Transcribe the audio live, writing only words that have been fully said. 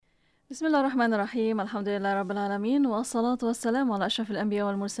Bismillahirrahmanirrahim. Alhamdulillahirabbil wassalatu wassalamu ala asyrafil anbiya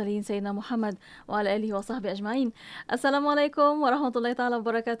wal mursalin sayyidina Muhammad wa ala alihi wa sahbihi ajmain. Assalamualaikum warahmatullahi taala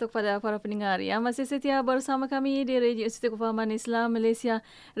wabarakatuh kepada para pendengar yang masih setia bersama kami di Radio Institut Kefahaman Islam Malaysia,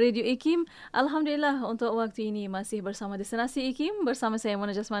 Radio IKIM. Alhamdulillah untuk waktu ini masih bersama destinasi IKIM bersama saya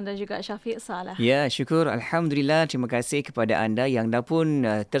Mona Jasman dan juga Syafiq Salah. Ya, syukur. Alhamdulillah. Terima kasih kepada anda yang dah pun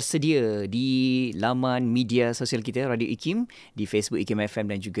tersedia di laman media sosial kita, Radio IKIM, di Facebook IKIM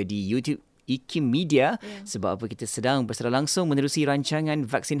FM dan juga di YouTube IKIM Media. Sebab apa, kita sedang bersecara langsung menerusi rancangan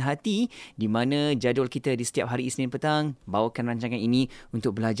Vaksin Hati, di mana jadual kita di setiap hari Isnin petang bawakan rancangan ini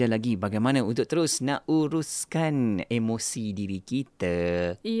untuk belajar lagi bagaimana untuk terus nak uruskan emosi diri kita.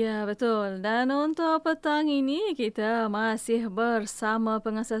 Ya, betul. Dan untuk petang ini kita masih bersama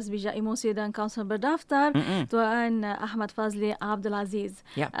pengasas bijak emosi dan kaunselor berdaftar, Tuan Ahmad Fazli Abdul Aziz.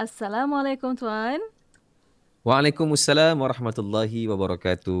 Ya. Assalamualaikum Tuan. Waalaikumsalam warahmatullahi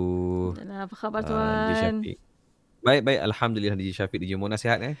wabarakatuh. Apa khabar DJ Tuan? Syafiq. Baik. Alhamdulillah DJ Syafiq, DJ Mona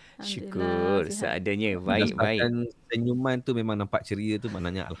sihat Syukur sihat. seadanya. Baik. Senyuman tu memang nampak ceria tu,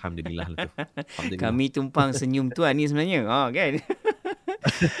 maknanya Alhamdulillah lah tu. Alhamdulillah. Kami tumpang senyum Tuan ni sebenarnya. Kan?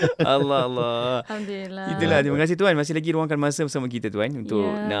 Allah. Alhamdulillah. Itulah, terima kasih Tuan. Masih lagi ruangkan masa bersama kita Tuan untuk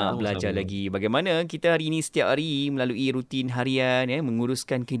nak belajar Sama-sama. lagi bagaimana kita hari ini setiap hari melalui rutin harian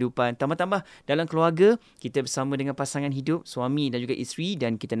menguruskan kehidupan. Tambah-tambah dalam keluarga, kita bersama dengan pasangan hidup, suami dan juga isteri,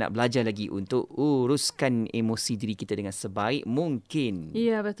 dan kita nak belajar lagi untuk uruskan emosi diri kita dengan sebaik mungkin.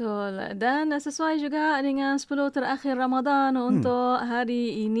 Ya, betul. Dan sesuai juga dengan 10 terakhir Ramadan untuk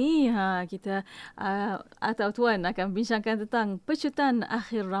hari ini, kita atau Tuan akan bincangkan tentang pecutan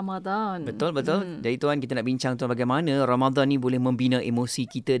akhir Ramadan. Betul. Jadi Tuan, kita nak bincang Tuan bagaimana Ramadan ni boleh membina emosi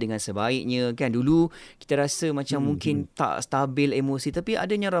kita dengan sebaiknya. Kan dulu kita rasa macam mungkin tak stabil emosi, tapi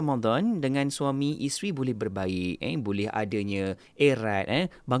adanya Ramadan dengan suami isteri boleh berbaik. Boleh adanya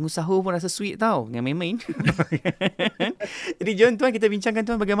erat. Bangun sahur pun rasa sweet tau dengan main-main. Jadi jom Tuan, kita bincangkan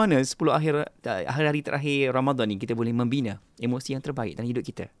Tuan bagaimana 10 hari terakhir Ramadan ni kita boleh membina emosi yang terbaik dalam hidup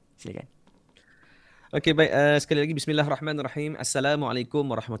kita. Silakan. Okey, baik. Sekali lagi bismillahirrahmanirrahim. Assalamualaikum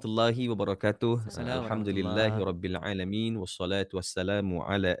warahmatullahi wabarakatuh. Alhamdulillahi rabbil alamin, wassalatu wassalamu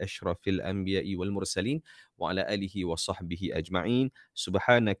ala asyrafil anbiya'i wal mursalin wa ala alihi wa sahbihi ajma'in.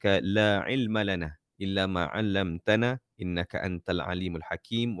 Subhanaka la ilma lana illa ma 'allamtana innaka antal alimul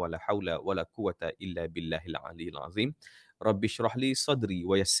hakim wa la haula wa la quwata illa billahil aliyil azim. Rabbi shrah li sadri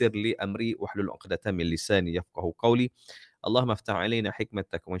wa yassir li amri wahlul 'uqdatam min lisani yafqahu qawli. Allahumma aftah alaina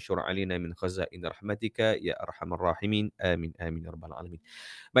hikmatak wa anshur alaina min khazain rahmatika ya arhamar rahimin. Amin ya rabbal alamin.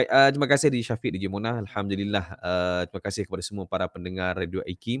 Baik, terima kasih DJ Syafiq, DJ Mona. Alhamdulillah, terima kasih kepada semua para pendengar Radio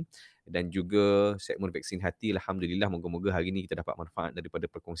IKIM dan juga segmen Vaksin Hati. Alhamdulillah, moga-moga hari ini kita dapat manfaat daripada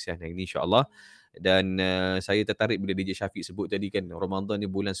perkongsian yang ini, insya-Allah. Dan saya tertarik bila DJ Syafiq sebut tadi kan, Ramadan ni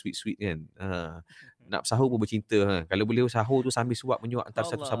bulan sweet-sweet kan. Nak sahur pun bercinta. Kalau boleh sahur tu sambil suap menyuap antara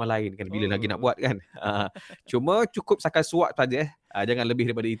satu sama lain kan, bila lagi nak buat kan. Cuma cukup sakat suap saja. Jangan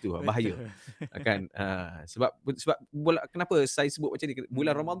lebih daripada itu. Bahaya. Kan? Sebab kenapa saya sebut macam ni?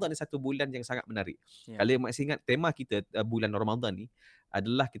 Bulan Ramadan ni satu bulan yang sangat menarik. Kalau masih ingat tema kita bulan Ramadan ni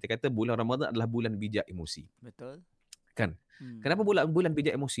adalah, kita kata bulan Ramadan adalah bulan bijak emosi. Betul. Kan? Kenapa bulan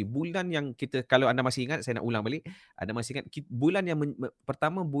bijak emosi? Bulan yang kita, kalau anda masih ingat, saya nak ulang balik. Anda masih ingat bulan yang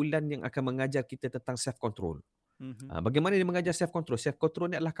pertama, bulan yang akan mengajar kita tentang self control. Bagaimana dia mengajar self control? Self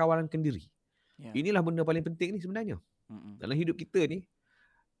control ni adalah kawalan kendiri. Inilah benda paling penting ni sebenarnya. Dalam hidup kita ni,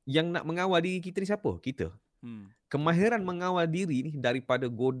 yang nak mengawal diri kita ni siapa? Kita. Kemahiran mengawal diri ni daripada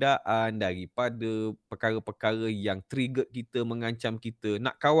godaan, daripada perkara-perkara yang trigger kita, mengancam kita.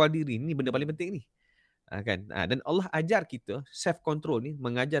 Nak kawal diri ni benda paling penting ni. Kan? Dan Allah ajar kita self control ni,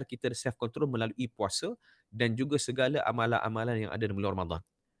 mengajar kita self control melalui puasa dan juga segala amalan-amalan yang ada dalam bulan Ramadan.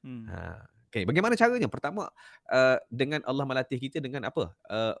 Okay. Bagaimana caranya? Pertama, dengan Allah melatih kita dengan apa?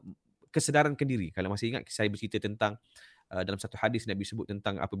 Kesedaran kendiri. Kalau masih ingat, saya bercerita tentang dalam satu hadis Nabi sebut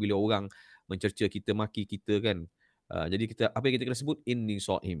tentang apabila orang mencerca kita, maki kita kan. Jadi kita, apa yang kita kena sebut? Inni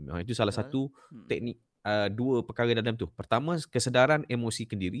shaim. Itu salah satu teknik. Dua perkara dalam tu. Pertama, kesedaran emosi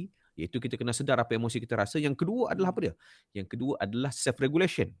kendiri, iaitu kita kena sedar apa emosi kita rasa. Yang kedua adalah apa dia? Yang kedua adalah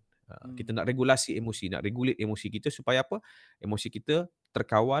self-regulation. Kita nak regulasi emosi, nak regulate emosi kita supaya apa? Emosi kita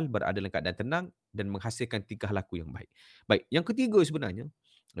terkawal, berada dalam keadaan tenang dan menghasilkan tingkah laku yang baik. Baik, yang ketiga sebenarnya,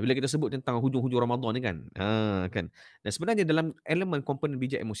 bila kita sebut tentang hujung-hujung Ramadan ni kan, kan. Dan sebenarnya dalam elemen komponen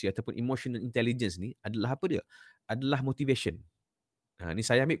bijak emosi ataupun emotional intelligence ni adalah apa dia? Adalah motivation. Ni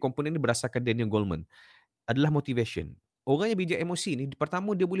saya ambil komponen ni berdasarkan Daniel Goleman. Adalah motivation. Orang yang bijak emosi ni,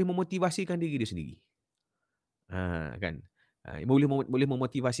 pertama dia boleh memotivasikan diri dia sendiri. Kan? Boleh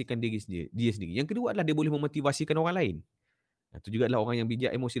memotivasikan diri dia sendiri. Yang kedua adalah dia boleh memotivasikan orang lain. Itu juga adalah orang yang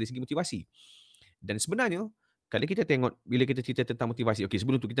bijak emosi dari segi motivasi. Dan sebenarnya, kalau kita tengok, bila kita cerita tentang motivasi, okey,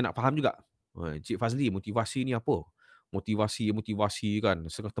 sebelum tu kita nak faham juga. Cik Fazli, motivasi ni apa? Motivasi kan.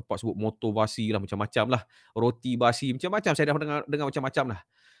 Setengah tempat sebut motivasi lah, macam-macam lah. Roti basi, macam-macam. Saya dah dengar macam-macam lah.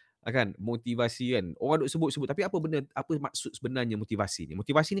 Kan? Motivasi kan. Orang duk sebut-sebut. Tapi apa maksud sebenarnya motivasi ni?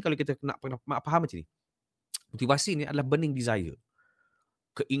 Motivasi ni kalau kita nak faham macam ni. Motivasi ni adalah burning desire.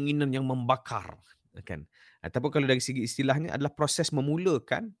 Keinginan yang membakar. Kan? Ataupun kalau dari segi istilahnya adalah proses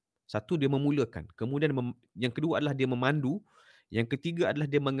memulakan. Satu, dia memulakan. Kemudian yang kedua adalah dia memandu. Yang ketiga adalah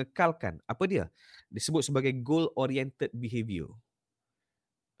dia mengekalkan. Apa dia? Disebut sebagai goal-oriented behavior.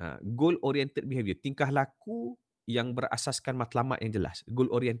 Goal-oriented behavior. Tingkah laku yang berasaskan matlamat yang jelas.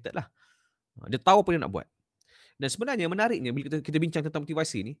 Goal-oriented lah. Dia tahu apa dia nak buat. Dan sebenarnya menariknya, bila kita bincang tentang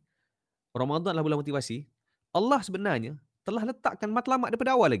motivasi ni, Ramadan lah bulan motivasi, Allah sebenarnya telah letakkan matlamat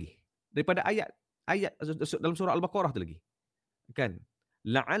daripada awal lagi. Daripada ayat dalam surah Al-Baqarah tu lagi. Kan?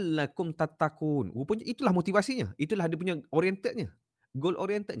 La'allakum tattaqun. Rupanya itulah motivasinya. Itulah dia punya orientednya. Goal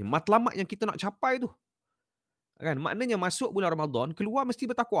orientednya. Matlamat yang kita nak capai tu. Kan? Maknanya masuk bulan Ramadan, keluar mesti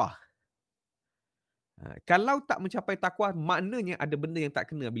bertakwa. Kalau tak mencapai takwa, maknanya ada benda yang tak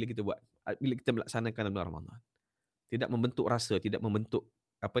kena bila kita buat. Bila kita melaksanakan bulan Ramadan. Tidak membentuk rasa, tidak membentuk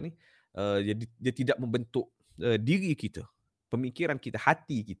dia tidak membentuk diri kita, pemikiran kita,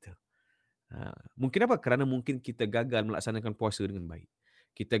 hati kita. Mungkin apa? Kerana mungkin kita gagal melaksanakan puasa dengan baik.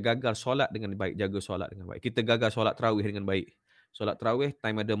 Kita gagal solat dengan baik, jaga solat dengan baik. Kita gagal solat tarawih dengan baik. Solat tarawih,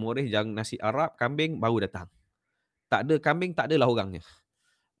 time ada moreh, jangan nasi Arab, kambing, baru datang. Tak ada kambing, tak adalah orangnya.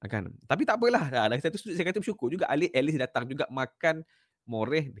 Kan? Tapi tak apalah. Saya kata bersyukur juga. At least datang juga makan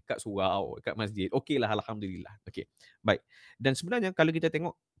moreh dekat surau, dekat masjid. Okeylah, alhamdulillah. Okey. Baik. Dan sebenarnya kalau kita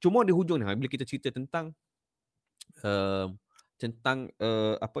tengok, cuma di hujung ni, bila kita cerita tentang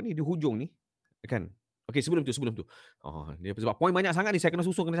di hujung ni, kan? Okey, sebelum tu. Dia sebab poin banyak sangat ni, saya kena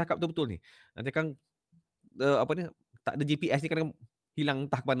susun, kena cakap betul-betul ni. Nanti kan tak ada GPS ni kan hilang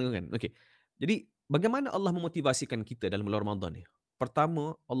entah ke mana kan. Okey. Jadi, bagaimana Allah memotivasikan kita dalam bulan Ramadan ni?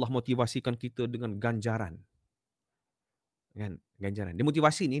 Pertama, Allah motivasikan kita dengan ganjaran. Kan? Ganjaran. Dia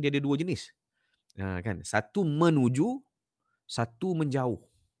motivasi ni dia ada dua jenis. Kan? Satu menuju, satu menjauh.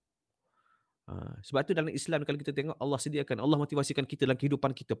 Sebab tu dalam Islam kalau kita tengok Allah motivasikan kita dalam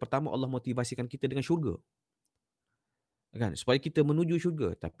kehidupan kita. Pertama, Allah motivasikan kita dengan syurga. Kan? Supaya kita menuju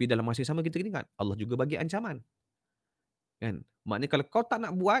syurga. Tapi dalam masa yang sama kita ingat Allah juga bagi ancaman. Kan? Maknanya kalau kau tak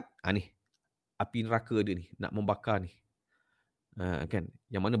nak buat, ni api neraka dia ni nak membakar ni. Kan?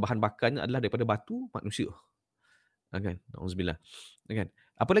 Yang mana bahan bakarnya adalah daripada batu manusia. Kan? Auzubillah. Kan?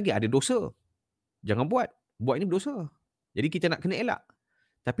 Apa lagi? Ada dosa. Jangan buat. Buat ini berdosa. Jadi kita nak kena elak.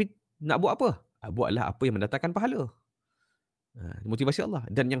 Tapi nak buat apa? Buatlah apa yang mendatangkan pahala. Motivasi Allah.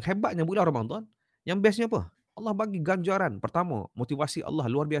 Dan yang hebatnya bulan Ramadan, yang bestnya apa? Allah bagi ganjaran. Pertama, motivasi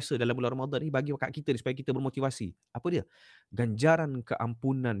Allah luar biasa dalam bulan Ramadan ni bagi kat kita supaya kita bermotivasi. Apa dia? Ganjaran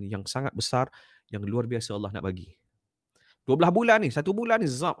keampunan yang sangat besar yang luar biasa Allah nak bagi. 12 bulan ni, 1 bulan ni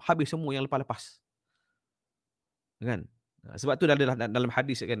zap habis semua yang lepas-lepas. Kan? Sebab tu dalam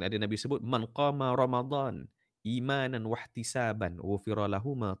hadis kan ada Nabi sebut man qama Ramadan imanan wahtisaban ghufira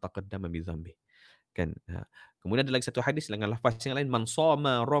lahu ma taqaddama min dhanbi. Kan? Kemudian ada lagi satu hadis dengan lafaz yang lain man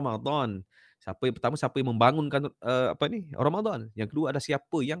shoma Ramadan. Siapa yang membangunkan Ramadan. Yang kedua ada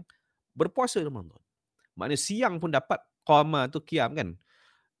siapa yang berpuasa Ramadan. Maknanya siang pun dapat qama tu qiyam kan?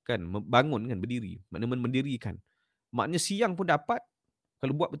 Kan bangun kan berdiri. Maknanya mendirikan. Maknanya siang pun dapat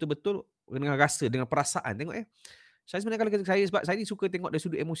kalau buat betul-betul dengan rasa, dengan perasaan. Tengok saya sebenarnya kalau sebab saya ni suka tengok dari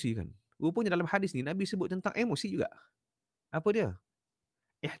sudut emosi kan. Rupanya dalam hadis ni Nabi sebut tentang emosi juga. Apa dia?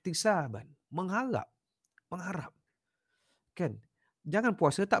 Ihtisaban, mengharap. Kan? Jangan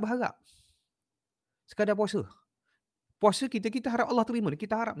puasa tak berharap. Sekadar puasa. Puasa kita harap Allah terima.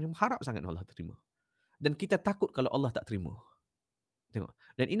 Kita harap sangat Allah terima. Dan kita takut kalau Allah tak terima. Tengok.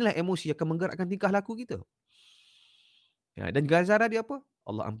 Dan inilah emosi yang akan menggerakkan tingkah laku kita. Dan ganjaran dia apa?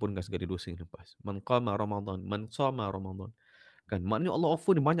 Allah ampunkan segala dosa yang lepas. Man qama Ramadan, man shoma Ramadan. Kan? Maknanya Allah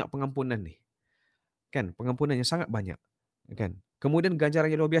offer ni banyak pengampunan ni. Kan? Pengampunan yang sangat banyak. Kan? Kemudian ganjaran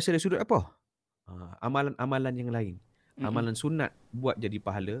yang luar biasa dari sudut apa? Amalan-amalan yang lain. Amalan sunat buat jadi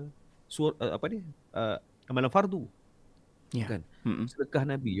pahala. Amalan fardu. Yeah. Kan? Sedekah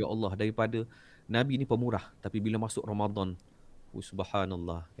Nabi, ya Allah, daripada Nabi ni pemurah, tapi bila masuk Ramadan,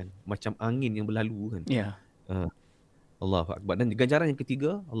 subhanallah, kan? Macam angin yang berlalu kan. Ya. Yeah. Allahu Akbar. Dan ganjaran yang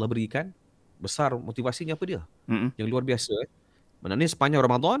ketiga Allah berikan besar, motivasinya apa dia? Yang luar biasa. Maknanya sepanjang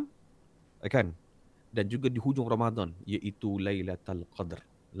Ramadan kan, dan juga di hujung Ramadan, iaitu Lailatul Qadar.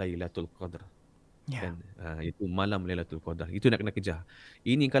 Yeah. Kan? Itu malam Lailatul Qadar. Itu nak kena kejar.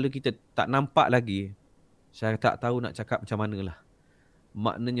 Ini kalau kita tak nampak lagi Saya tak tahu nak cakap macam mana lah.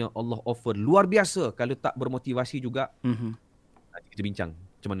 Maknanya Allah offer luar biasa. Kalau tak bermotivasi juga, nanti kita bincang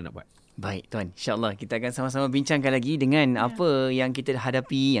macam mana nak buat. Baik tuan, insyaAllah kita akan sama-sama bincangkan lagi dengan apa yang kita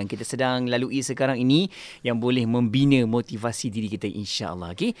hadapi, yang kita sedang lalui sekarang ini, yang boleh membina motivasi diri kita,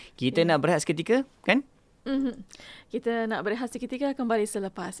 insyaAllah. Okay? Kita nak berehat seketika, kan? Kita nak berehat seketika, kembali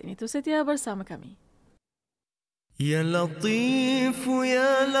selepas ini. Tu setia bersama kami. Ya Latif,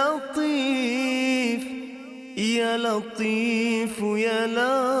 Ya Latif, Ya Latif, Ya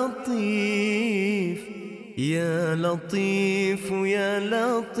Latif, Ya Latif, Ya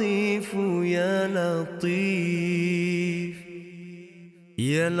Latif, Ya Latif,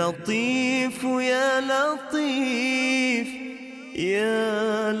 Ya Latif, Ya Latif,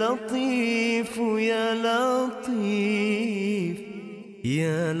 Ya Latif, Ya Latif,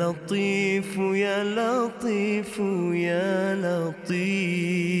 Ya Latif, Ya Latif, Ya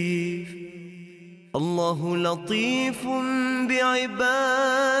Latif. Allahu latifun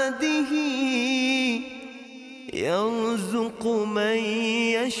bi'ibadihi, yarzuqu man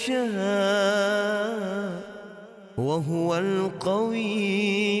yasha', wa huwal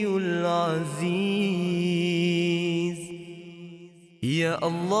qawiyyul aziz. Ya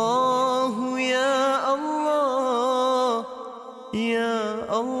Allah, Ya Allah, Ya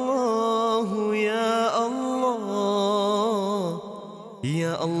Allah, Ya Allah,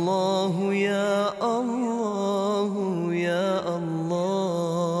 Ya Allah, Ya Allah, Ya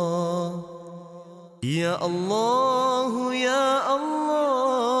Allah, Ya Allah, Ya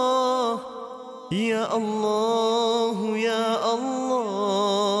Allah, Ya Allah, Ya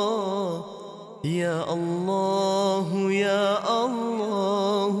Allah, Ya Allah, Ya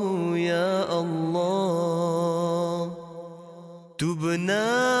Allah, Ya Allah. Tubna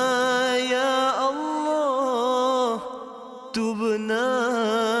ya Allah, tubna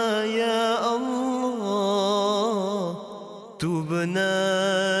ya Allah, tubna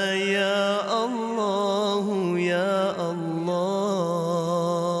ya Allah, ya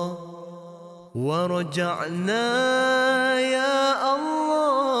Allah. Warja'na ya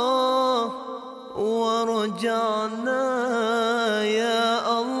Allah, warja'na ya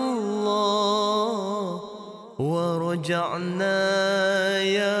Allah, warja'na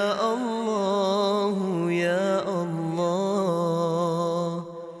ya Allah, ya Allah.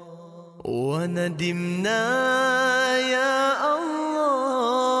 وندمنا يا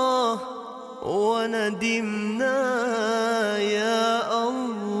الله، وندمنا يا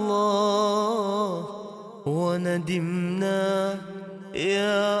الله، وندمنا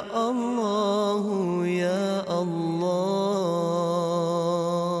يا الله، يا الله.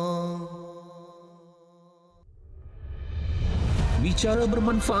 Bicara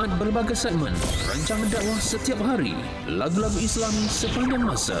bermanfaat berbagai segmen, rancangan dakwah setiap hari, lagu-lagu Islami sepanjang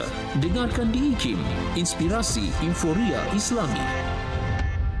masa. Dengarkan di IKIM, Inspirasi Inforia Islami.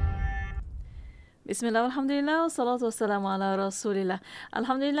 Bismillah, alhamdulillah, wassalatu wassalamu ala rasulillah.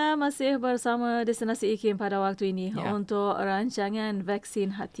 Alhamdulillah masih bersama destinasi IKIM pada waktu ini untuk rancangan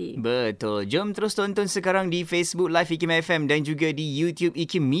Vaksin Hati. Betul. Jom terus tonton sekarang di Facebook Live IKIM FM dan juga di YouTube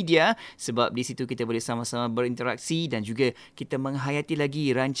IKIM Media, sebab di situ kita boleh sama-sama berinteraksi dan juga kita menghayati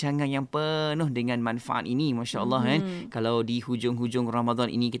lagi rancangan yang penuh dengan manfaat ini. Masya Allah kan. Kalau di hujung-hujung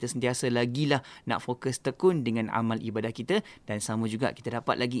Ramadan ini kita sentiasa lagilah nak fokus tekun dengan amal ibadah kita, dan sama juga kita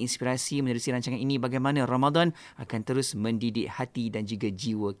dapat lagi inspirasi menerusi rancangan ini, bagaimana Ramadan akan terus mendidik hati dan juga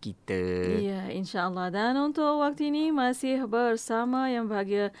jiwa kita. Ya, insya-Allah. Dan untuk waktu ini masih bersama yang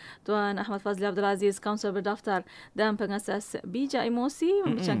bahagia Tuan Ahmad Fazli Abdul Aziz, kaunselor berdaftar dan pengasas bijak emosi,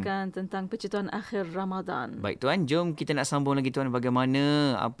 membincangkan tentang pencituan akhir Ramadan. Baik Tuan, jom kita nak sambung lagi Tuan,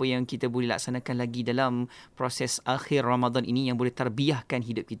 bagaimana apa yang kita boleh laksanakan lagi dalam proses akhir Ramadan ini yang boleh tarbiyahkan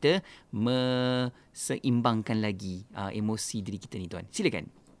hidup kita, seimbangkan lagi emosi diri kita ni Tuan.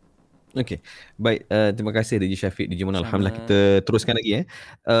 Silakan. Okey. Baik, terima kasih DJ Syafiq, DJ Mona. Alhamdulillah, kita teruskan lagi.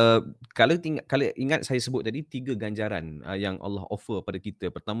 Kalau ingat saya sebut tadi 3 ganjaran yang Allah offer pada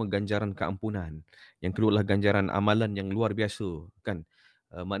kita. Pertama, ganjaran keampunan. Yang kedua adalah ganjaran amalan yang luar biasa, kan?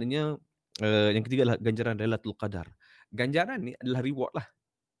 Maknanya yang ketiga adalah ganjaran Lailatul Qadar. Ganjaran ni adalah reward lah.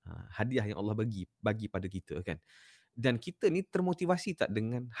 Hadiah yang Allah bagi pada kita, kan? Dan kita ni termotivasi tak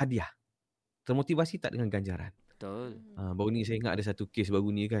dengan hadiah? Termotivasi tak dengan ganjaran? Betul. Baru ni saya ingat ada satu kes baru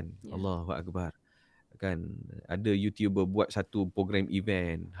ni, kan. Allahu Akbar. Kan ada YouTuber buat satu program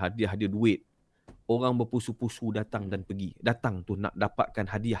event, hadiah duit. Orang berpusu-pusu datang dan pergi. Datang tu nak dapatkan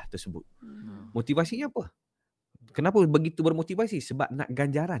hadiah tersebut. Motivasinya apa? Kenapa begitu bermotivasi? Sebab nak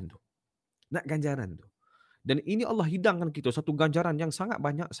ganjaran tu. Nak ganjaran tu. Dan ini Allah hidangkan kita satu ganjaran yang sangat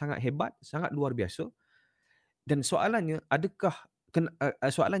banyak, sangat hebat, sangat luar biasa. Dan soalannya,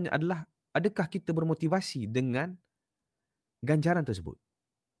 soalannya adalah, adakah kita bermotivasi dengan ganjaran tersebut?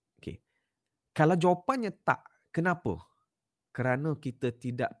 Okey. Kalau jawapannya tak, kenapa? Kerana kita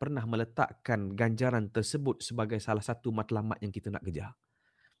tidak pernah meletakkan ganjaran tersebut sebagai salah satu matlamat yang kita nak kejar.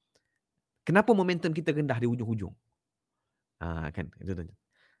 Kenapa momentum kita rendah di hujung-hujung? Kan? Itu.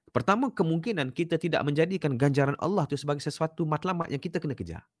 Pertama, kemungkinan kita tidak menjadikan ganjaran Allah itu sebagai sesuatu matlamat yang kita kena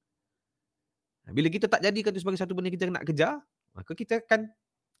kejar. Bila kita tak jadikan itu sebagai satu benda yang kita nak kejar, maka kita akan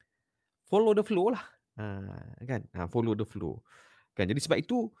follow the flow lah. Kan? Follow the flow. Kan? Jadi sebab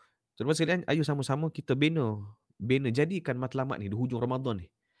itu, tuan-tuan sekalian, ayo sama-sama kita bina jadikan matlamat ni di hujung Ramadan ni.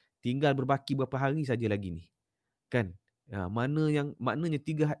 Tinggal berbaki berapa hari saja lagi ni. Kan? Maknanya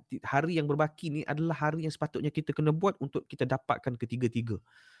 3 hari yang berbaki ni adalah hari yang sepatutnya kita kena buat untuk kita dapatkan ketiga-tiga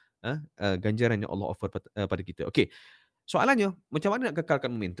ganjaran yang Allah offer pada kita. Okey. Soalannya, macam mana nak kekalkan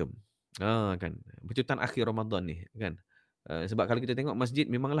momentum? Kan, pencutan akhir Ramadan ni, kan? Sebab kalau kita tengok masjid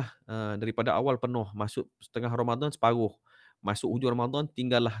memanglah daripada awal penuh, masuk setengah Ramadan separuh, masuk hujung Ramadan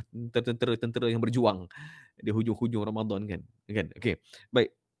tinggallah tentera-tentera yang berjuang di hujung-hujung Ramadan, kan? Okey.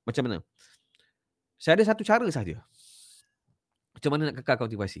 Baik, macam mana? Saya ada satu cara saja. Macam mana nak kekalkan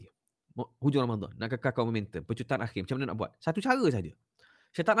motivasi? Hujung Ramadan, nak kekalkan momentum, pencutan akhir, macam mana nak buat? Satu cara saja.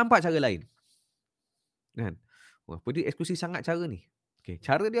 Saya tak nampak cara lain. Kan? Wah, dia eksklusif sangat cara ni. Okey,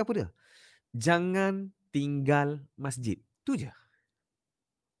 cara dia apa dia? Jangan tinggal masjid. Tu je.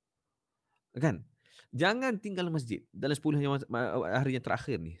 Kan? Jangan tinggal masjid dalam 10 hari yang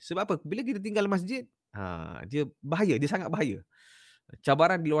terakhir ni. Sebab apa? Bila kita tinggal masjid, dia bahaya, dia sangat bahaya.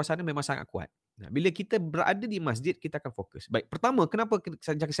 Cabaran di luar sana memang sangat kuat. Bila kita berada di masjid, kita akan fokus. Baik, pertama, kenapa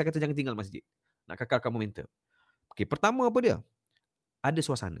saya kata jangan tinggal masjid? Nak kekalkan momentum. Okey, pertama apa dia? Ada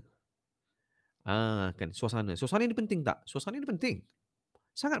suasana. Kan, suasana. Suasana ni penting tak? Suasana ni penting.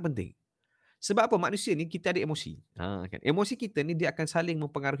 Sangat penting. Sebab apa? Manusia ni kita ada emosi. Kan? Emosi kita ni dia akan saling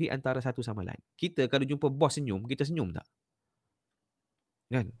mempengaruhi antara satu sama lain. Kita kalau jumpa bos senyum, kita senyum tak?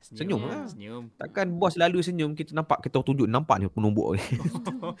 Kan? Senyum lah. Senyum. Takkan bos lalu senyum, kita nampak, kita tunjuk, nampak ni penumbuk ni.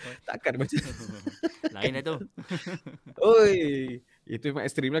 Takkan macam Lain lah tu. Oi, itu memang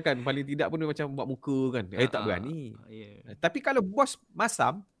ekstrim lah kan. Paling tidak pun dia macam buat muka kan. Tak berani. Yeah. Tapi kalau bos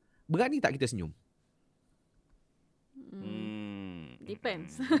masam, berani tak kita senyum?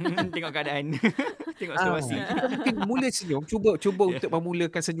 Depends. Tengok keadaan. Tengok situasi. Kita mungkin mula senyum, cuba untuk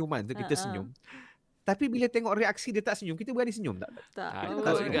memulakan senyuman tu, kita senyum. Tapi bila tengok reaksi dia tak senyum, kita berani senyum tak? Tak.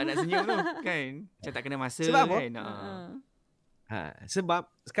 Takut juga nak senyum tu, kan? Macam tak kena masa. Sebab apa? Kan? Sebab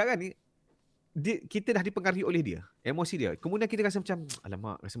sekarang ni kita dah dipengaruhi oleh dia, emosi dia. Kemudian kita rasa macam,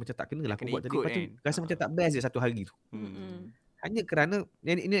 alamak, rasa macam tak kena lah aku buat tadi. Lepas tu rasa macam tak best je satu hari tu. Hanya kerana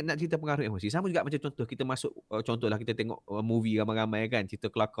ini nak cerita pengaruh emosi. Sama juga macam contoh kita masuk, contohlah kita tengok movie ramai-ramai kan,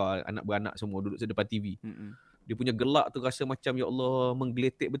 cerita kelakar, anak beranak semua duduk sedepan TV. Dia punya gelak tu rasa macam ya Allah,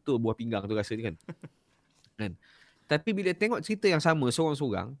 menggeletik betul buah pinggang tu rasa kan. Kan? Tapi bila tengok cerita yang sama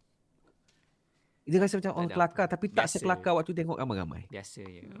seorang-seorang, dia rasa macam orang kelakar tapi tak sekelakar waktu tengok ramai-ramai. Biasa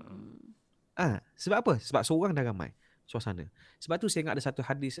je. Sebab apa? Sebab seorang dah ramai suasana. Sebab tu saya ingat ada satu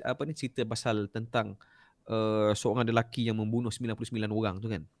hadis cerita pasal tentang seorang lelaki yang membunuh 99 orang tu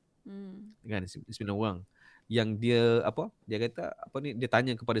kan. Kan 9 orang yang dia kata dia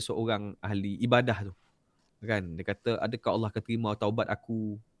tanya kepada seorang ahli ibadah tu. Kan dia kata, adakah Allah akan terima taubat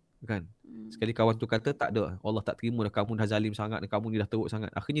aku? Kan. Sekali kawan tu kata tak ada, Allah tak terima dah, kamu dah zalim sangat, kamu ni dah teruk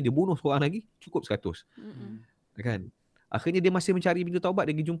sangat. Akhirnya dia bunuh seorang lagi, cukup 100. Kan. Akhirnya dia masih mencari pintu taubat,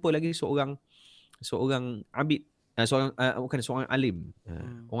 dia pergi jumpa lagi seorang abid, seorang alim.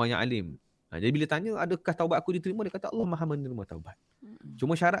 Orang yang alim. Jadi bila tanya adakah taubat aku diterima, dia kata Allah Maha menerima taubat.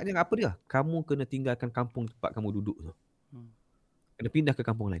 Cuma syaratnya apa dia? Kamu kena tinggalkan kampung tempat kamu duduk tu. Kena pindah ke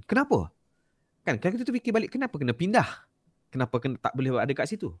kampung lain. Kenapa? Kan kalau kita fikir balik, kenapa kena pindah? Kenapa tak boleh ada kat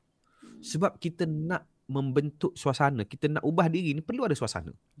situ? Sebab kita nak membentuk suasana, kita nak ubah diri ni perlu ada suasana.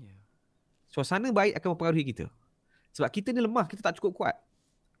 Suasana baik akan mempengaruhi kita. Sebab kita ni lemah, kita tak cukup kuat.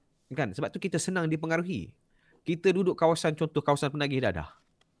 Kan? Sebab tu kita senang dipengaruhi. Kita duduk kawasan penagih dadah.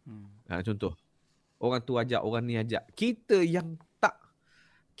 Contoh, orang tu ajak, orang ni ajak. Kita yang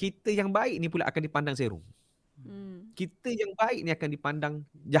baik ni pula akan dipandang serong. Kita yang baik ni akan dipandang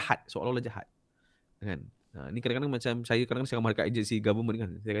jahat, seolah-olah jahat. Kan? Ni kadang-kadang macam saya kadang-kadang dekat agensi government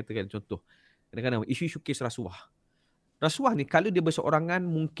kan. Saya katakan contoh, kadang-kadang isu-isu kes rasuah. Rasuah ni kalau dia berseorangan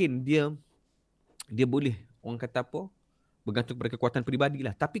mungkin dia boleh, orang kata apa, bergantung pada kekuatan peribadi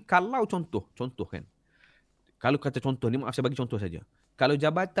lah. Tapi kalau contoh kan, kalau kata contoh ni, maaf saya bagi contoh saja. Kalau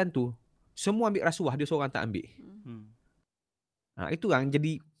jabatan tu semua ambil rasuah, dia seorang tak ambil. Itu yang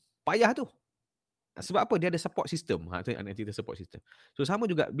jadi payah tu. Sebab apa? Dia ada support system. Itu anak cerita support system. So sama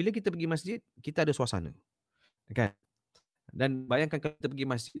juga bila kita pergi masjid, kita ada suasana. Kan? Dan bayangkan kalau kita pergi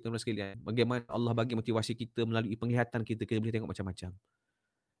masjid, tuan-tuan sekalian, bagaimana Allah bagi motivasi kita melalui penglihatan kita boleh tengok macam-macam.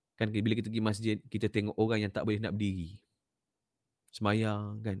 Kan bila kita pergi masjid, kita tengok orang yang tak boleh nak berdiri.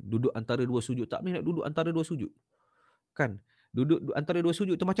 Semayang kan, duduk antara dua sujud, tak boleh nak duduk antara dua sujud. Kan, duduk antara dua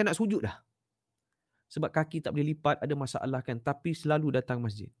sujud tu macam nak sujud dah. Sebab kaki tak boleh lipat, ada masalah kan, tapi selalu datang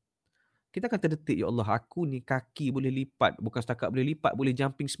masjid. Kita akan terdetik, ya Allah, aku ni kaki boleh lipat, bukan setakat boleh lipat, boleh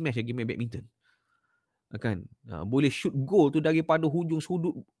jumping smash lagi main badminton. Kan, boleh shoot goal tu daripada hujung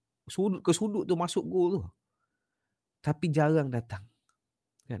sudut ke sudut tu masuk goal tu. Tapi jarang datang.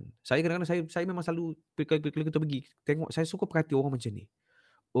 Kan, saya kadang-kadang saya memang selalu kalau kita pergi tengok, saya suka perhati orang macam ni.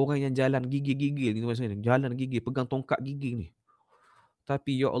 Orang yang jalan gigil-gigil ni, jalan gigil, pegang tongkat gigil ni.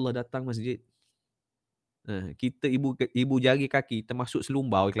 Tapi ya Allah datang masjid. Kita ibu jari kaki termasuk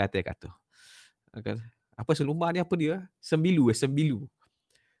selumbar orang Kelantan kata. Apa selumbar ni apa dia? Sembilu.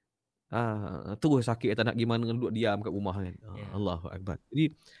 Terus sakit tak nak gimana, duduk diam kat rumah kan. Allahu Akbar.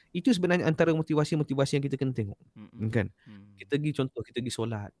 Jadi itu sebenarnya antara motivasi-motivasi yang kita kena tengok. Kan? Kita pergi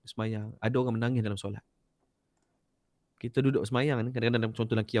solat, semayang, ada orang menangis dalam solat. Kita duduk semayang kadang-kadang dalam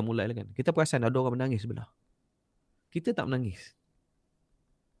contoh dalam qiyamul lail kan. Kita perasan ada orang menangis sebelah. Kita tak menangis.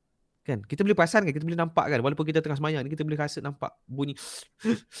 Kan? Kita boleh perasan kan, kita boleh nampak kan, walaupun kita tengah semayang ni kita boleh rasa nampak bunyi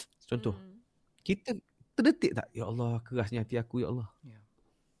contoh. Kita terdetik tak, ya Allah, kerasnya hati aku, ya Allah.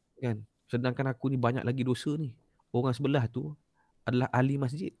 Kan? Sedangkan aku ni banyak lagi dosa ni. Orang sebelah tu adalah ahli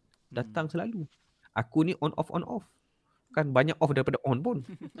masjid, datang selalu. Aku ni on off. Kan banyak off daripada on pun.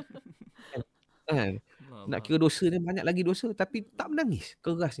 Kan? Nak kira dosa ni banyak lagi dosa, tapi tak menangis,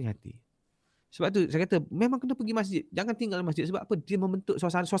 kerasnya hati. Sebab tu saya kata memang kena pergi masjid. Jangan tinggal masjid. Sebab apa? Dia membentuk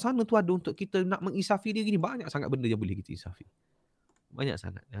suasana. Suasana tu ada untuk kita nak mengisafi diri ni. Banyak sangat benda yang boleh kita isafi. Banyak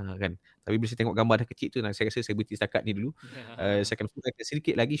sangat. Kan? Tapi bila saya tengok gambar dah kecil tu, saya rasa saya berhenti setakat ni dulu. Saya akan fokuskan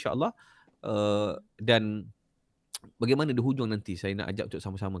sedikit lagi insyaAllah. Dan bagaimana di hujung nanti saya nak ajak untuk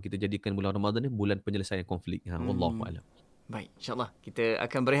sama-sama kita jadikan bulan Ramadan ni bulan penyelesaian konflik. Wallahualam. Baik, insyaAllah kita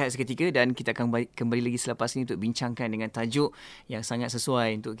akan berehat seketika dan kita akan kembali lagi selepas ini untuk bincangkan dengan tajuk yang sangat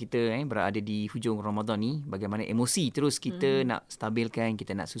sesuai untuk kita berada di hujung Ramadan ni. Bagaimana emosi terus kita nak stabilkan,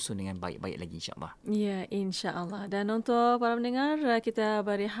 kita nak susun dengan baik-baik lagi insyaAllah. Ya, insyaAllah. Dan untuk para pendengar, kita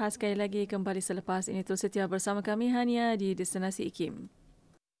berehat sekali lagi kembali selepas ini. Terus setia bersama kami hanya di Destinasi IKIM.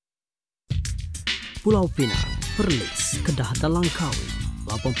 Pulau Pinang, Perlis, Kedah dan Langkawi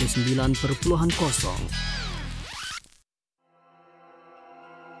 89.0.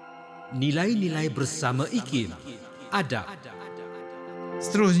 Nilai-nilai bersama IKIM. Adab.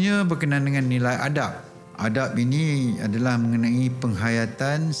 Seterusnya berkenaan dengan nilai adab. Adab ini adalah mengenai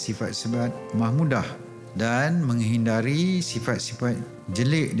penghayatan sifat-sifat mahmudah dan menghindari sifat-sifat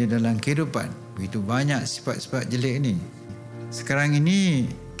jelek di dalam kehidupan. Begitu banyak sifat-sifat jelek ini. Sekarang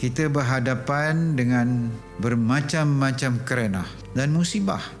ini kita berhadapan dengan bermacam-macam kerenah dan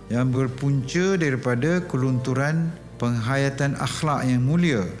musibah yang berpunca daripada kelunturan penghayatan akhlak yang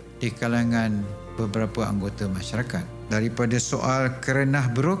mulia di kalangan beberapa anggota masyarakat. Daripada soal kerenah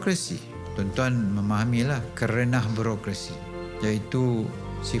birokrasi, tuan-tuan memahamilah kerenah birokrasi, iaitu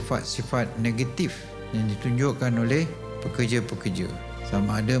sifat-sifat negatif yang ditunjukkan oleh pekerja-pekerja,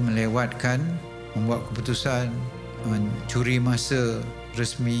 sama ada melewatkan, membuat keputusan, mencuri masa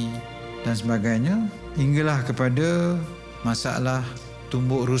resmi dan sebagainya, hinggalah kepada masalah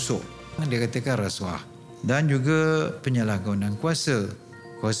tumbuk rusuk, dia katakan rasuah, dan juga penyalahgunaan kuasa.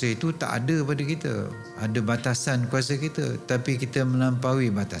 Kuasa itu tak ada pada kita. Ada batasan kuasa kita, tapi kita melampaui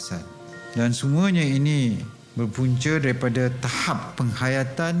batasan. Dan semuanya ini berpunca daripada tahap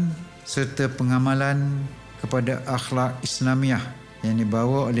penghayatan serta pengamalan kepada akhlak Islamiah yang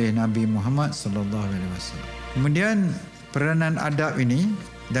dibawa oleh Nabi Muhammad sallallahu alaihi wasallam. Kemudian peranan adab ini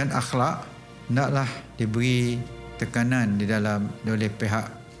dan akhlak hendaklah diberi tekanan di dalam oleh pihak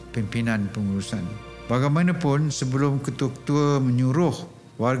pimpinan pengurusan. Bagaimanapun sebelum ketua-ketua menyuruh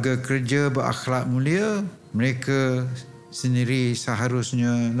warga kerja berakhlak mulia, mereka sendiri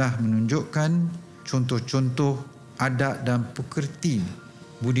seharusnya lah menunjukkan contoh-contoh adab dan pekerti,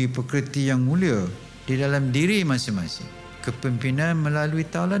 budi pekerti yang mulia di dalam diri masing-masing. Kepimpinan melalui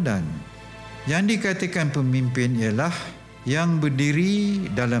tauladan. Yang dikatakan pemimpin ialah yang berdiri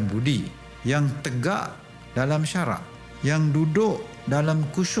dalam budi, yang tegak dalam syarak, yang duduk dalam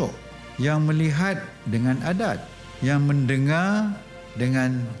khusyuk, yang melihat dengan adat, yang mendengar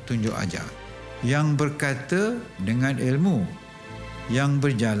dengan tunjuk ajar, yang berkata dengan ilmu, yang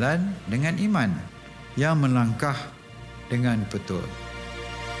berjalan dengan iman, yang melangkah dengan betul.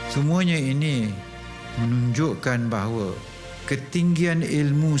 Semuanya ini menunjukkan bahawa ketinggian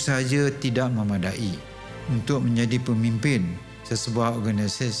ilmu sahaja tidak memadai untuk menjadi pemimpin sesebuah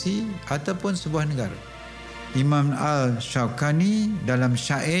organisasi ataupun sebuah negara. Imam Al-Shawkani dalam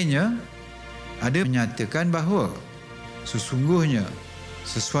syairnya ada menyatakan bahawa sesungguhnya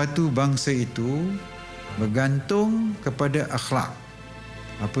sesuatu bangsa itu bergantung kepada akhlak.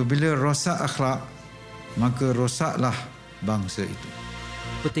 Apabila rosak akhlak, maka rosaklah bangsa itu.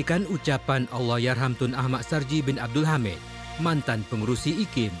 Petikan ucapan Allahyarham Tun Ahmad Sarji bin Abdul Hamid, mantan pengerusi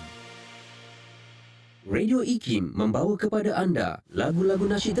IKIM. Radio IKIM membawa kepada anda lagu-lagu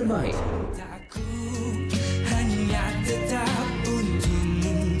nasyid terbaik. Aku hanya tetap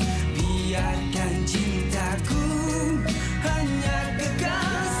untukmu, biarkan cintaku hanya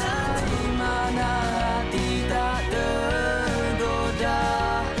kekal di mana hati tak tergoda,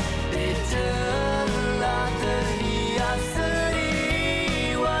 telah terhias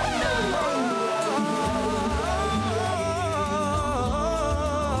seri warna.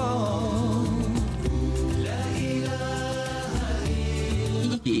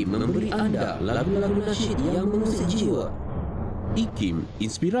 IKIM memberi anda lagu-lagu nasyid yang mengusik jiwa. IKIM,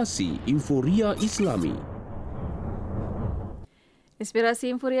 inspirasi euforia Islami. Inspirasi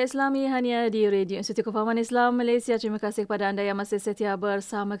Infuria Islami hanya di Radio Institut Kefahaman Islam Malaysia. Terima kasih kepada anda yang masih setia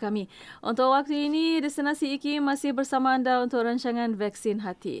bersama kami. Untuk waktu ini, destinasi IKIM masih bersama anda untuk rancangan Vaksin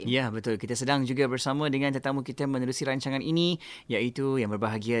Hati. Ya, betul. Kita sedang juga bersama dengan tetamu kita menerusi rancangan ini, iaitu yang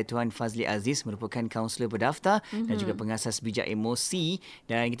berbahagia Tuan Fazli Aziz, merupakan kaunselor berdaftar dan juga pengasas bijak emosi.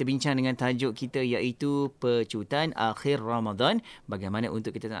 Dan kita bincang dengan tajuk kita iaitu pecutan akhir Ramadan. Bagaimana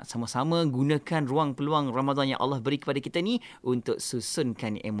untuk kita nak sama-sama gunakan ruang peluang Ramadan yang Allah beri kepada kita ni untuk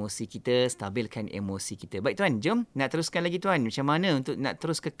susunkan emosi kita, stabilkan emosi kita. Baik Tuan, jom nak teruskan lagi Tuan. Macam mana untuk nak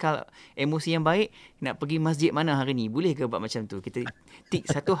terus kekal emosi yang baik? Nak pergi masjid mana hari ni? Boleh ke buat macam tu? Kita tik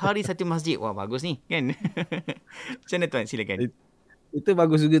satu hari satu masjid. Wah, bagus ni kan? Macam mana Tuan? Silakan. Itu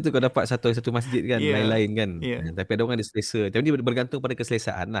bagus juga tu kau dapat satu masjid kan, lain-lain kan. Tapi ada orang ada selesa. Tapi dia bergantung pada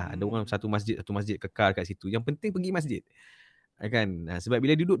keselesaan lah. Ada orang satu masjid kekal kat situ. Yang penting pergi masjid. Kan? Sebab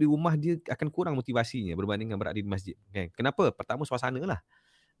bila duduk di rumah dia akan kurang motivasinya berbandingkan berada di masjid. Kan? Kenapa? Pertama suasana lah.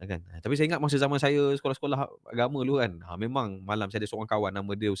 Kan? Tapi saya ingat masa zaman saya sekolah-sekolah agama dulu kan. Memang malam saya ada seorang kawan nama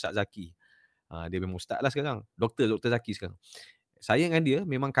dia Ustaz Zaki. Dia memang ustaz lah sekarang. Doktor Zaki sekarang. Saya dengan dia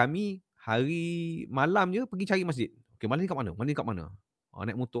memang kami hari malam je pergi cari masjid. Okay, malam ni kat mana?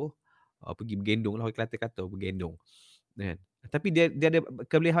 Naik motor. Pergi bergendong lah. Orang Kelantan kata bergendong. Kan? Tapi dia ada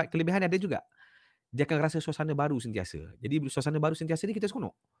kelebihan ada juga. Dia akan rasa suasana baru sentiasa. Jadi suasana baru sentiasa ni kita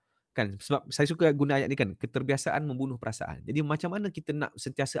seronok. Kan? Sebab saya suka guna ayat ni kan. Keterbiasaan membunuh perasaan. Jadi macam mana kita nak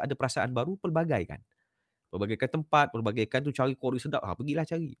sentiasa ada perasaan baru? Pelbagaikan. Pelbagaikan tempat, pelbagaikan tu cari kori sedap. Pergilah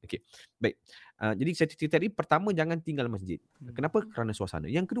cari. Okey. Baik. Jadi saya cerita tadi, pertama jangan tinggal masjid. Kenapa? Kerana suasana.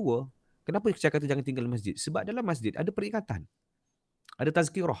 Yang kedua, kenapa saya kata jangan tinggal masjid? Sebab dalam masjid ada peringatan. Ada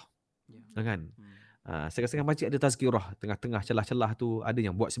tazkirah. Kan? Saya rasakan masjid ada tazkirah. Tengah-tengah celah-celah tu ada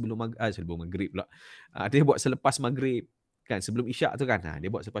yang buat sebelum maghrib pula. Ada yang buat selepas maghrib kan, sebelum isyak tu kan. Dia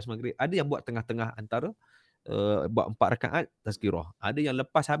buat selepas maghrib. Ada yang buat tengah-tengah antara buat 4 rakaat tazkirah. Ada yang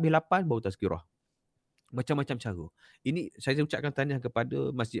lepas habis 8 baru tazkirah. Macam-macam cara. Ini saya ucapkan tahniah kepada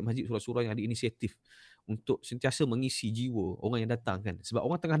masjid-masjid surau-surau yang ada inisiatif untuk sentiasa mengisi jiwa orang yang datang kan. Sebab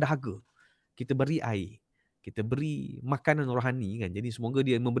orang tengah dahaga. Kita beri air. Kita beri makanan rohani kan. Jadi semoga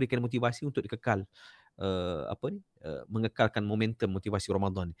dia memberikan motivasi untuk dikekal mengekalkan momentum motivasi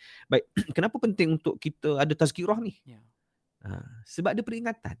Ramadan ni. Baik, kenapa penting untuk kita ada tazkirah ni? Sebab ada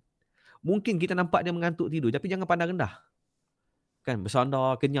peringatan. Mungkin kita nampak dia mengantuk tidur, tapi jangan pandang rendah. Kan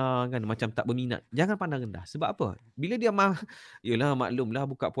bersandar kenyang kan, macam tak berminat. Jangan pandang rendah. Sebab apa? Bila dia yalah maklumlah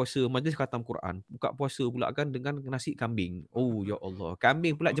buka puasa majlis khatam Quran, buka puasa pula kan dengan nasi kambing. Oh ya Allah,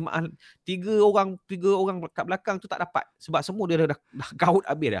 kambing pula jemaah 3 orang kat belakang tu tak dapat sebab semua dia dah gaut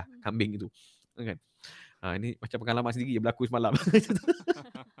habis dah kambing itu. Kan? Ini macam pengalaman sendiri berlaku semalam.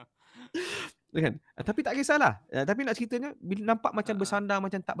 Kan? Tapi tak kisahlah. Tapi nak ceritanya bila nampak macam bersandar,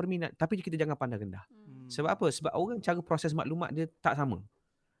 macam tak berminat, tapi kita jangan pandang rendah. Sebab apa? Sebab orang cara proses maklumat dia tak sama.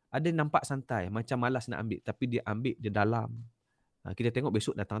 Ada nampak santai, macam malas nak ambil, tapi dia ambil, dia dalam. Kita tengok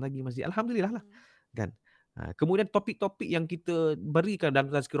besok datang lagi masjid. Alhamdulillah lah. Kan? Kemudian topik-topik yang kita berikan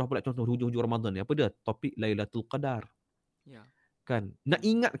dalam tazkirah pula, contoh hujung-hujung Ramadan ni, apa dia? Topik Lailatul Qadar. Kan? Nak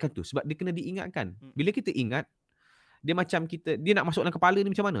ingatkan tu, sebab dia kena diingatkan. Bila kita ingat, dia macam dia nak masuk dalam kepala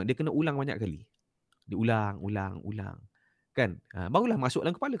ni macam mana? Dia kena ulang banyak kali. Dia ulang. Kan? Barulah masuk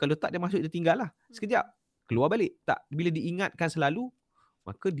dalam kepala. Kalau tak, dia masuk, dia tinggal lah. Sekejap, keluar balik. Tak, bila diingatkan selalu,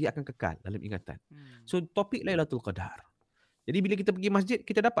 maka dia akan kekal dalam ingatan. So, topik Lailatul Qadar. Jadi, bila kita pergi masjid,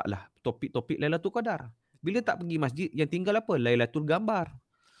 kita dapatlah topik-topik Lailatul Qadar. Bila tak pergi masjid, yang tinggal apa? Lailatul Gambar.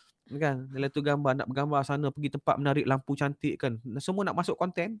 Kan? Lailatul Gambar, nak bergambar sana, pergi tempat menarik lampu cantik kan. Semua nak masuk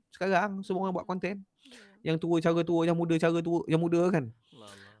konten. Sekarang, semua orang buat konten. Yang tua cara tua, yang muda cara tua, yang muda kan.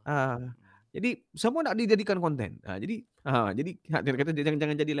 Jadi semua nak dijadikan konten. Jadi dia kata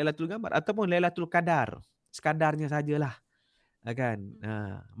jangan jadi Lailatul Gambar ataupun Lailatul Qadar. Sekadarnya sajalah. Kan.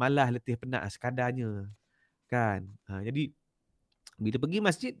 Malah letih penat sekadarnya. Kan. Jadi bila pergi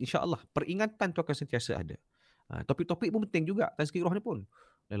masjid, insya-Allah peringatan tu akan sentiasa ada. Topik-topik pun penting juga tazkirah ni pun.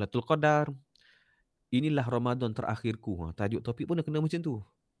 Lailatul Qadar. Inilah Ramadan terakhirku. Tajuk topik pun dah kena macam tu.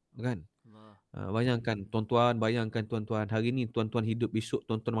 Kan? Bayangkan tuan-tuan, hari ni tuan-tuan hidup, besok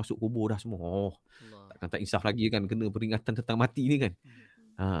tuan-tuan masuk kubur dah semua. Takkan tak insaf lagi kan kena peringatan tentang mati ni kan.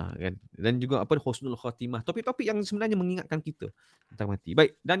 Kan. Dan juga apa husnul khatimah. Topik-topik yang sebenarnya mengingatkan kita tentang mati.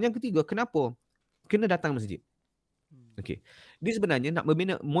 Baik, dan yang ketiga, kenapa kena datang masjid? Okey. Dia sebenarnya nak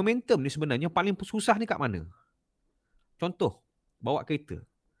membina momentum ni sebenarnya paling susah ni kat mana? Contoh, bawa kereta.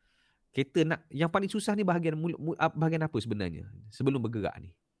 Kereta nak yang paling susah ni bahagian apa sebenarnya sebelum bergerak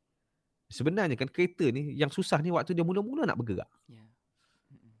ni? Sebenarnya kan kereta ni yang susah ni waktu dia mula-mula nak bergerak.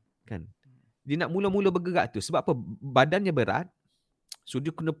 Kan? Dia nak mula-mula bergerak tu sebab apa? Badannya berat. So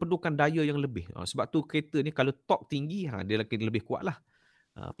dia kena perlukan daya yang lebih. Sebab tu kereta ni kalau torque tinggi, dia lebih kuat lah.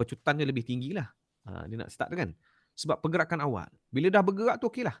 Pecutannya lebih tinggi lah. Dia nak start kan? Sebab pergerakan awal. Bila dah bergerak tu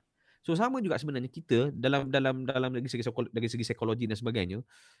okey lah. So sama juga sebenarnya kita dalam dari segi psikologi dan sebagainya.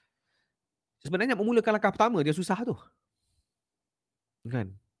 Sebenarnya memulakan langkah pertama dia susah tu.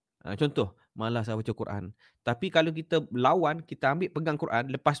 Kan? Contoh, malas baca Quran. Tapi kalau kita lawan, kita ambil pegang Quran,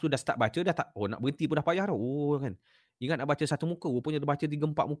 lepas tu dah start baca, dah tak, nak berhenti pun dah payah dah. Kan. Ingat nak baca satu muka, rupanya dah baca 3-4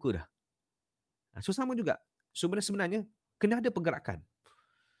 muka dah. So sama juga. Sebenarnya, kena ada pergerakan.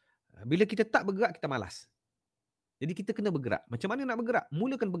 Bila kita tak bergerak, kita malas. Jadi kita kena bergerak. Macam mana nak bergerak?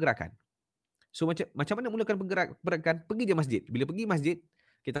 Mulakan pergerakan. So macam mana mulakan pergerakan? Pergi je masjid. Bila pergi masjid,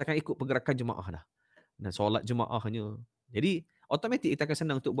 kita akan ikut pergerakan jemaah dah. Dan solat jemaahnya. Jadi, automatik kita akan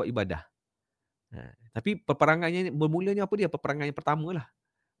senang untuk buat ibadah. Tapi peperangannya bermulanya apa dia? Peperangan yang pertama lah.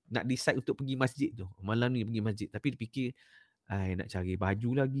 Nak decide untuk pergi masjid tu. Malam ni pergi masjid. Tapi dia fikir, nak cari baju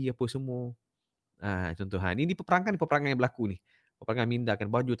lagi apa semua. Contoh, ini peperangan yang berlaku ni. Peperangan minda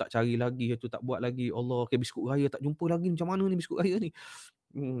kan. Baju tak cari lagi, tu tak buat lagi. Allah, biskut raya tak jumpa lagi. Macam mana ni biskut raya ni?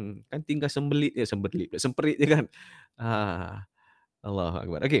 Kan tinggal semperit je kan. Allahu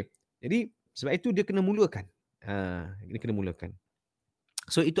Akbar. Okey. Jadi, sebab itu dia kena mulakan. Dia kena mulakan.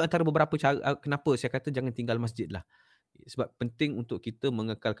 So itu antara beberapa cara kenapa saya kata jangan tinggal masjid lah. Sebab penting untuk kita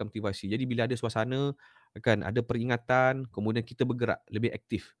mengekalkan motivasi. Jadi bila ada suasana, kan ada peringatan, kemudian kita bergerak lebih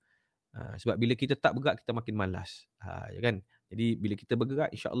aktif. Sebab bila kita tak bergerak, kita makin malas. Ya kan? Jadi bila kita bergerak,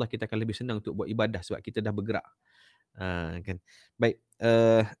 insya-Allah kita akan lebih senang untuk buat ibadah sebab kita dah bergerak. Kan? Baik.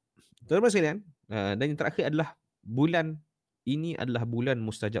 Tuan-tuan sekalian, dan yang terakhir adalah bulan ini adalah bulan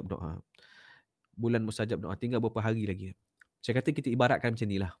mustajab doa. Bulan mustajab doa. Tinggal beberapa hari lagi. Saya kata kita ibaratkan macam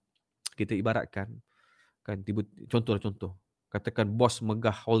ni lah. Kita ibaratkan, kan contoh. Katakan bos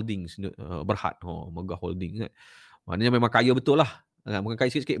Megah Holdings, Berhad. Megah Holdings. Kan? Maknanya memang kaya betul lah. Bukan kaya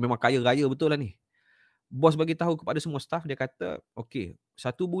sikit-sikit, memang kaya raya betul lah ni. Bos bagi tahu kepada semua staff, dia kata, okey,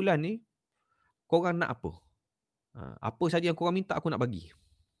 1 bulan ni, korang nak apa? Apa saja yang korang minta, aku nak bagi.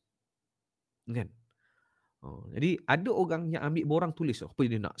 Kan? Jadi ada orang yang ambil borang tulis apa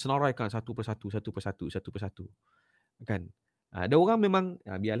dia nak, senaraikan satu persatu. Kan? Ada orang memang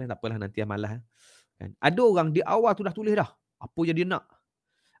biarlah tak apalah nanti malas. Kan? Ada orang di awal tu dah tulis dah apa yang dia nak.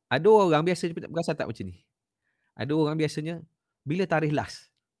 Ada orang biasa berasa tak macam ni. Ada orang biasanya bila tarikh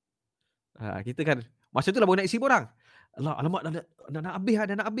last. Kita kan masa tu lah baru nak isi borang. Alamak dah nak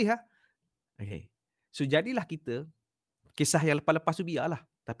habis ah. Okay. So jadilah kita kisah yang lepas-lepas tu biarlah.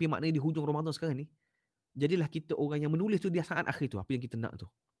 Tapi maknanya di hujung Ramadan sekarang ni, jadilah kita orang yang menulis tu di saat akhir tu apa yang kita nak tu.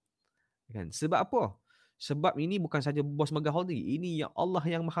 Kan? Sebab apa? Sebab ini bukan saja bos Megah Holding. Ini yang Allah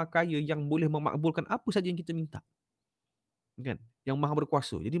yang maha kaya yang boleh memakbulkan apa saja yang kita minta. Kan? Yang maha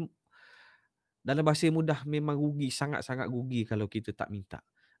berkuasa. Jadi dalam bahasa mudah memang rugi, sangat-sangat rugi kalau kita tak minta.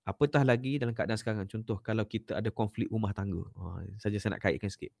 Apatah lagi dalam keadaan sekarang. Contoh kalau kita ada konflik rumah tangga. Saja saya nak kaitkan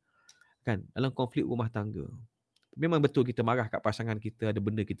sikit. Kan? Dalam konflik rumah tangga. Memang betul kita marah kat pasangan kita, ada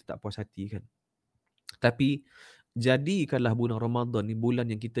benda kita tak puas hati kan. Tapi jadikanlah bulan Ramadan ni bulan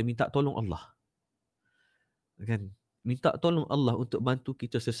yang kita minta tolong Allah. Kan? Minta tolong Allah untuk bantu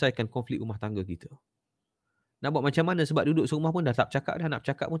kita selesaikan konflik rumah tangga kita. Nak buat macam mana sebab duduk serumah pun dah tak bercakap dah, nak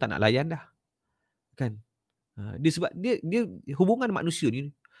bercakap pun tak nak layan dah. Kan? Dia sebab dia hubungan manusia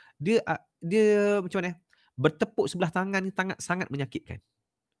ni dia macam mana? Bertepuk sebelah tangan ni sangat menyakitkan.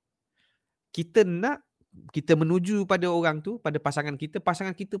 Kita menuju pada orang tu, pada pasangan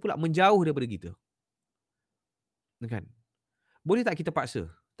kita pula menjauh daripada kita. Kan? Boleh tak kita paksa?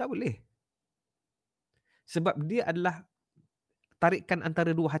 Tak boleh. Sebab dia adalah tarikan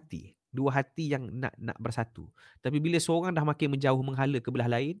antara dua hati yang nak bersatu. Tapi bila seorang dah makin menjauh menghala ke belah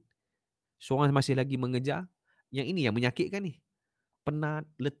lain, Seorang masih lagi mengejar. Yang ini yang menyakitkan ni. Penat,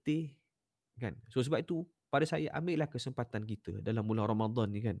 letih. Kan? So sebab itu, pada saya ambillah kesempatan kita dalam bulan Ramadan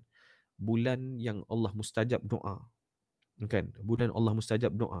ni kan. Bulan yang Allah mustajab doa. Kan? Bulan Allah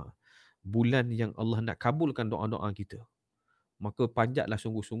mustajab doa. Bulan yang Allah nak kabulkan doa-doa kita. Maka panjatlah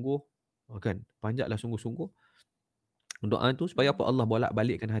sungguh-sungguh. Kan? Panjatlah sungguh-sungguh. Doa tu supaya apa? Allah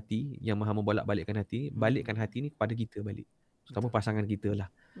bolak-balikkan hati. Yang maha membolak-balikkan hati. Balikkan hati ni kepada kita balik. Terutama pasangan kita lah.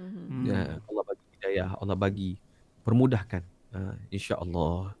 Allah bagi hidayah. Allah bagi permudahkan.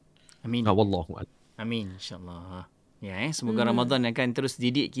 InsyaAllah. Amin. Wallahu a'lam. Amin, insyaAllah. Ya, semoga Ramadan akan terus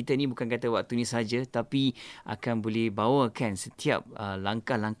didik kita ni, bukan kata waktu ni saja, tapi akan boleh bawakan setiap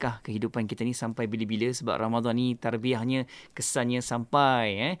langkah-langkah kehidupan kita ni sampai bila-bila, sebab Ramadan ni tarbiyahnya, kesannya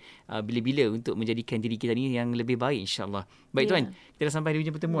sampai bila-bila untuk menjadikan diri kita ni yang lebih baik, insyaAllah. Baik Tuan, kita dah sampai di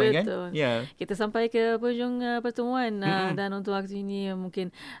hujung pertemuan. Betul. Kan? Ya. Kita sampai ke hujung pertemuan dan untuk waktu ini mungkin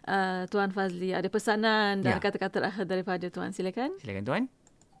Tuan Fazli ada pesanan dan kata-kata terakhir daripada Tuan. Silakan. Silakan Tuan.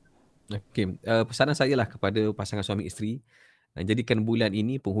 Okay. Pesanan saya lah kepada pasangan suami isteri, jadikan bulan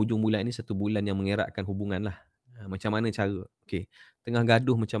ini, penghujung bulan ini satu bulan yang mengeratkan hubungan lah. Macam mana cara? Okay. Tengah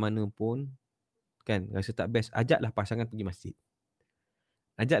gaduh macam mana pun, kan, rasa tak best, ajaklah pasangan pergi masjid.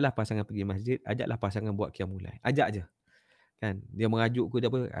 Ajaklah pasangan pergi masjid, ajaklah pasangan buat qiyamul lail. Ajak je. Kan? Dia merajuk ke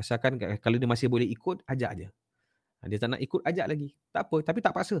dia apa, asalkan kalau dia masih boleh ikut, ajak je. Dia tak nak ikut, ajak lagi. Tak apa, tapi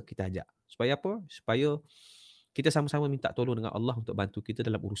tak paksa, kita ajak. Supaya apa? Supaya kita sama-sama minta tolong dengan Allah untuk bantu kita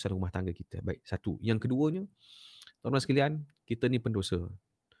dalam urusan rumah tangga kita. Baik, satu. Yang keduanya, tuan-tuan sekalian, kita ni pendosa.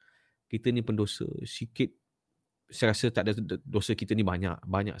 Kita ni pendosa. Sikit, saya rasa tak ada dosa kita ni banyak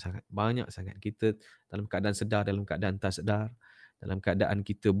sangat. Kita dalam keadaan sedar, dalam keadaan tak sedar, dalam keadaan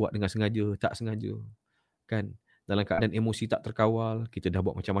kita buat dengan sengaja, tak sengaja. Kan? Dalam keadaan emosi tak terkawal, kita dah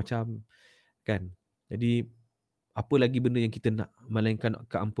buat macam-macam. Kan? Jadi, apa lagi benda yang kita nak, melainkan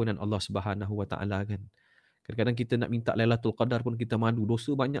keampunan Allah Subhanahu Wa Taala, kan? Kadang-kadang kita nak minta Lailatul Qadar pun kita malu,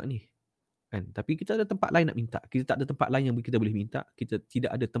 dosa banyak ni. Kan? Tapi kita ada tempat lain nak minta. Kita tak ada tempat lain yang kita boleh minta. Kita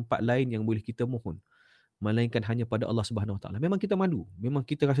tidak ada tempat lain yang boleh kita mohon. Melainkan hanya pada Allah Subhanahu Wa Taala. Memang kita malu. Memang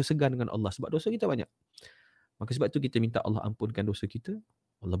kita rasa segan dengan Allah sebab dosa kita banyak. Maka sebab tu kita minta Allah ampunkan dosa kita.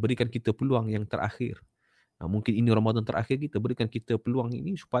 Allah berikan kita peluang yang terakhir. Mungkin ini Ramadan terakhir kita. Berikan kita peluang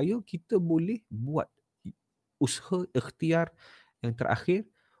ini supaya kita boleh buat usaha ikhtiar yang terakhir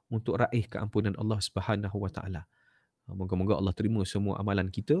untuk raih keampunan Allah Subhanahu Wa Taala. Moga-moga Allah terima semua amalan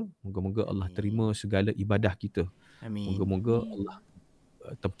kita. Moga-moga Allah terima segala ibadah kita. Amin. Moga-moga Allah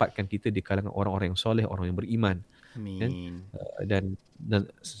tempatkan kita di kalangan orang-orang yang soleh, orang yang beriman. Amin. Dan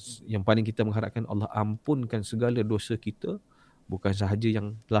yang paling kita mengharapkan Allah ampunkan segala dosa kita, bukan sahaja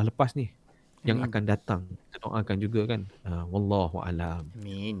yang telah lepas ni, yang akan datang. Kita doakan juga, kan. Wallahu a'lam.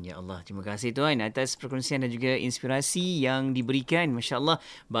 Amin. Ya Allah. Terima kasih Tuan atas perkongsian dan juga inspirasi yang diberikan. Masya Allah,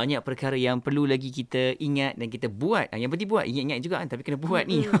 banyak perkara yang perlu lagi kita ingat dan kita buat. Yang penting buat, ingat-ingat juga kan, tapi kena buat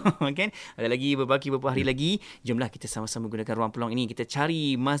ni. Kan? Ada lagi beberapa hari lagi. Jomlah kita sama-sama gunakan ruang peluang ini. Kita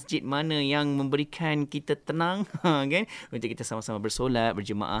cari masjid mana yang memberikan kita tenang, kan? Untuk kita sama-sama bersolat,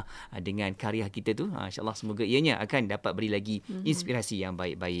 berjemaah dengan karya kita tu. InsyaAllah semoga ianya akan dapat beri lagi inspirasi yang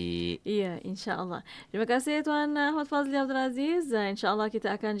baik-baik. Ya, insya-Allah. Terima kasih Tuan Ahmad Fazli Abdul Aziz. InsyaAllah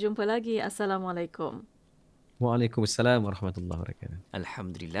kita akan jumpa lagi. Assalamualaikum. Waalaikumsalam warahmatullahi wabarakatuh.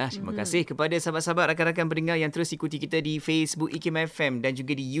 Alhamdulillah. Terima kasih kepada sahabat-sahabat, rakan-rakan pendengar yang terus ikuti kita di Facebook IKIM FM dan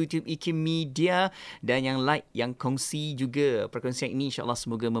juga di YouTube IKIM Media, dan yang like, yang kongsi juga perkongsian ini. InsyaAllah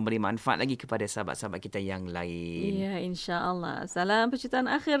semoga memberi manfaat lagi kepada sahabat-sahabat kita yang lain. Ya, insya-Allah. Salam penciptaan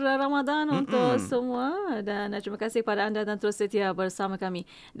akhir Ramadan untuk semua, dan terima kasih kepada anda dan terus setia bersama kami.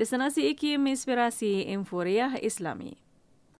 Destinasi IKIM, inspirasi Infuriah Islami.